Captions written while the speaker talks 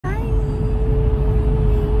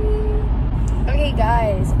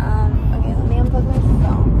guys, okay, let me unplug my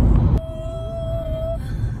phone.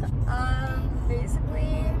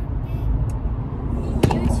 Basically,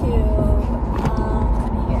 YouTube,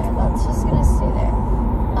 here, that's just gonna stay there.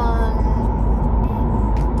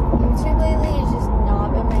 YouTube lately has just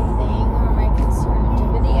not been my thing or my concern to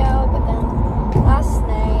video, but then last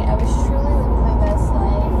night, I was truly living my best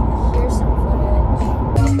life. Here's some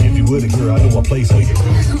footage. If you would, here, I know a place for you.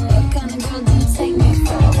 What kind of girl do you take me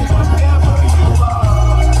for?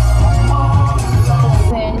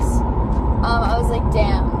 I was like,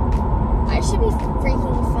 damn, I should be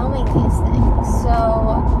freaking filming these things. So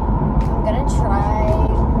I'm gonna try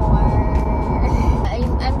more.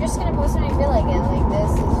 I'm just gonna post when I feel like it. Like,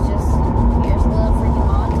 this is just, here's a little freaking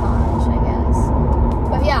montage, I guess.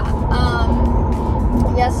 But yeah,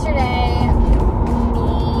 yesterday,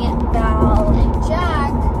 me, Val, and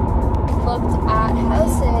Jack looked at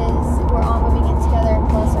houses. We're all moving in together,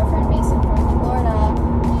 plus our friend Mason from Florida.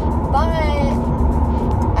 But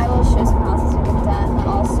I will show some houses we looked at. They're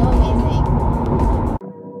all so amazing.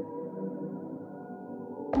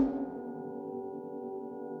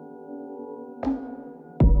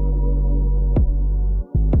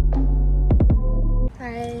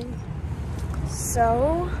 Alright.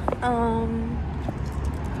 So,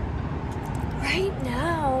 right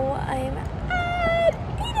now I'm at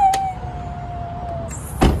Aiden's.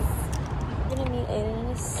 I'm gonna meet Aiden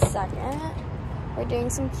in a second. We're doing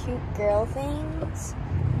some cute girl things.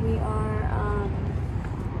 We are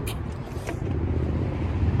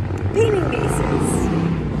painting bases.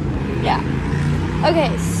 Yeah.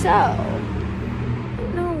 Okay, so I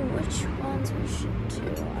don't know which ones we should do.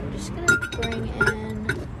 I'm just gonna bring in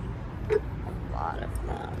a lot of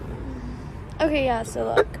them. Okay, yeah, so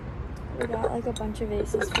look. We got like a bunch of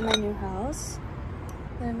vases for my new house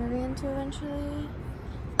that I'm moving into eventually.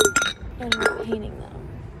 And we're painting them.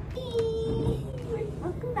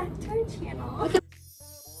 Welcome back to our channel.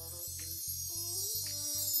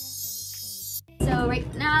 So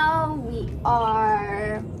right now we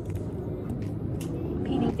are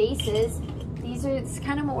painting vases. It's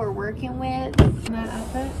kind of what we're working with. My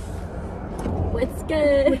outfit? What's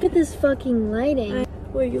good? Look at this fucking lighting.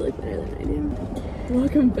 Well, you look better than I do.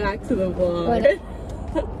 Welcome back to the vlog.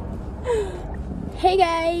 Hey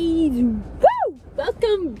guys! Woo!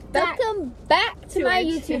 Welcome back to my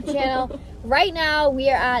YouTube channel. Right now we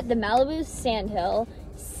are at the Malibu Sandhill.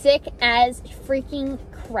 Sick as freaking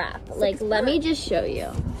crap. Let me just show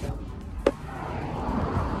you.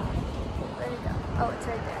 Where'd it go? Oh, it's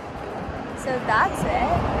right there. So that's it.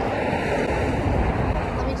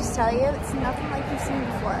 Let me just tell you, it's nothing like you've seen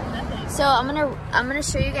before. So I'm gonna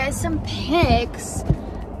show you guys some pics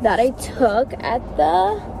that I took at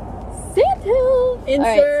the Sandhill.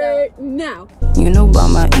 Insert now. You know about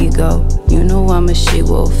my ego. You know I'm a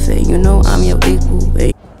she-wolf. You know I'm your equal.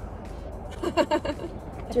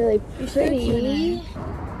 It's really pretty.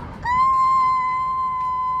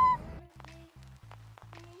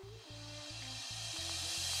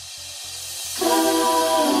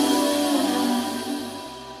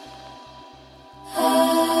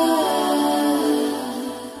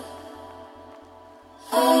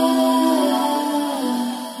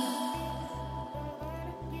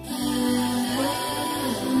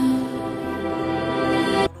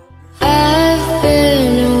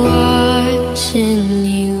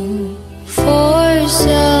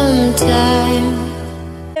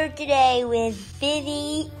 Today with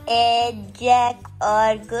Vivi and Jack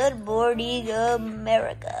on Good Morning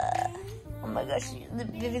America. Oh my gosh,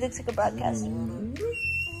 Vivi looks like a broadcaster.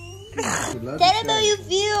 Tell him how you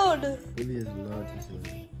feel. Vivi is large as well.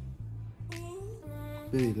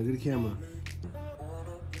 Vivi, look at the camera.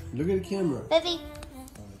 Look at the camera. Vivi.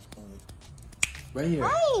 Right here.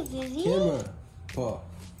 Hi, Vivi. Camera. Paw.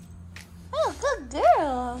 Oh, good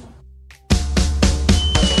girl.